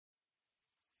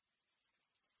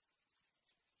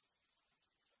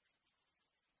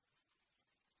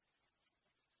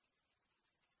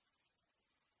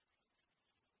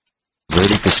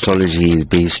astrology is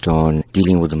based on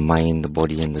dealing with the mind, the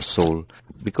body and the soul.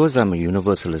 Because I'm a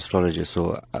universal astrologer,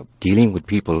 so dealing with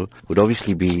people would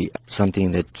obviously be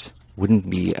something that wouldn't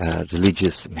be a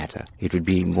religious matter. It would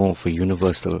be more for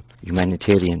universal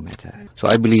humanitarian matter. So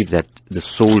I believe that the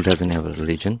soul doesn't have a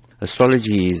religion.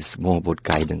 Astrology is more about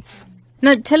guidance.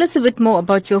 Now, tell us a bit more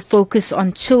about your focus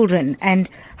on children and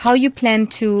how you plan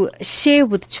to share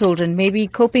with children, maybe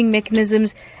coping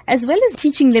mechanisms, as well as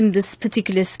teaching them this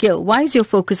particular skill. Why is your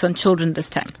focus on children this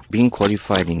time? Being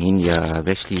qualified in India, I've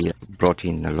actually brought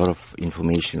in a lot of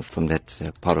information from that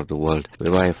part of the world,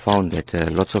 where I found that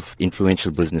lots of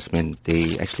influential businessmen,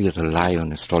 they actually rely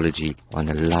on astrology on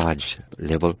a large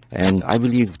level. And I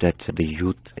believe that the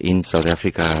youth in South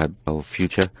Africa are our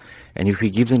future. And if we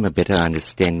give them a better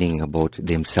understanding about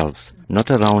themselves, not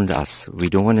around us, we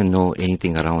don't want to know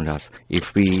anything around us.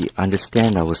 If we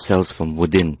understand ourselves from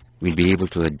within, we'll be able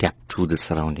to adapt to the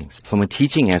surroundings. From a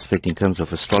teaching aspect in terms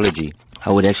of astrology,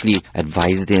 I would actually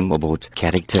advise them about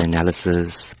character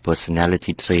analysis,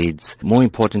 personality traits, more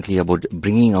importantly about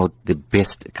bringing out the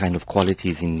best kind of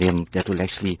qualities in them that will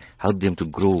actually help them to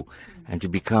grow and to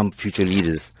become future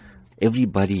leaders.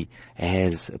 Everybody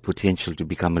has potential to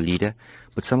become a leader,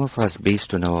 but some of us,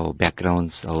 based on our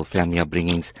backgrounds, our family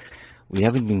upbringings, we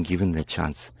haven't been given that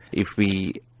chance. If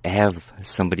we have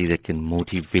somebody that can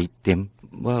motivate them,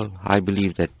 well, I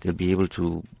believe that they'll be able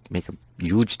to make a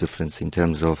huge difference in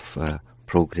terms of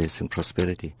progress and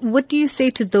prosperity. What do you say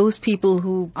to those people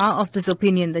who are of this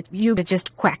opinion that you are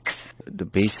just quacks? The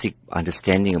basic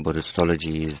understanding about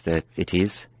astrology is that it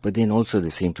is, but then also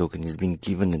the same token is being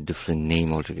given a different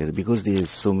name altogether, because there's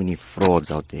so many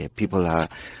frauds out there. People are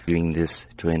doing this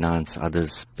to enhance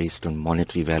others based on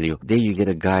monetary value. There you get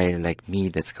a guy like me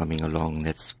that's coming along,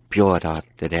 that's pure at heart,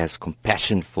 that has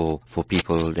compassion for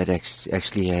people, that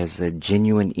actually has a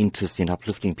genuine interest in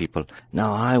uplifting people.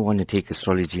 Now I want to take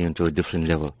astrology into a different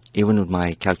level. Even with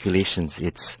my calculations,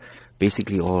 it's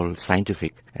basically all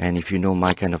scientific. And if you know,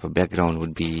 my kind of a background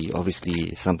would be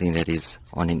obviously something that is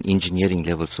on an engineering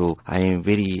level. So I am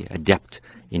very adept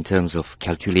in terms of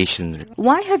calculations.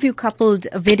 Why have you coupled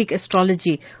Vedic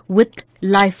astrology with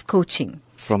life coaching?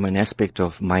 From an aspect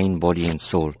of mind, body and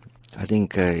soul, I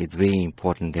think it's very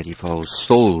important that if our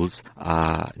souls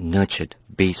are nurtured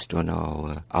based on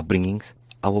our upbringings,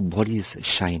 our bodies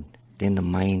shine. Then the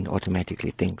mind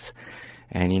automatically thinks.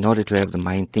 And in order to have the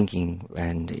mind thinking,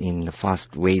 and in the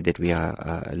fast way that we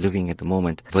are living at the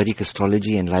moment, Vedic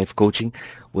astrology and life coaching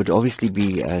would obviously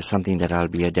be something that I'll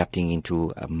be adapting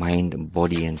into a mind,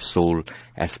 body and soul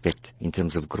aspect in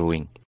terms of growing.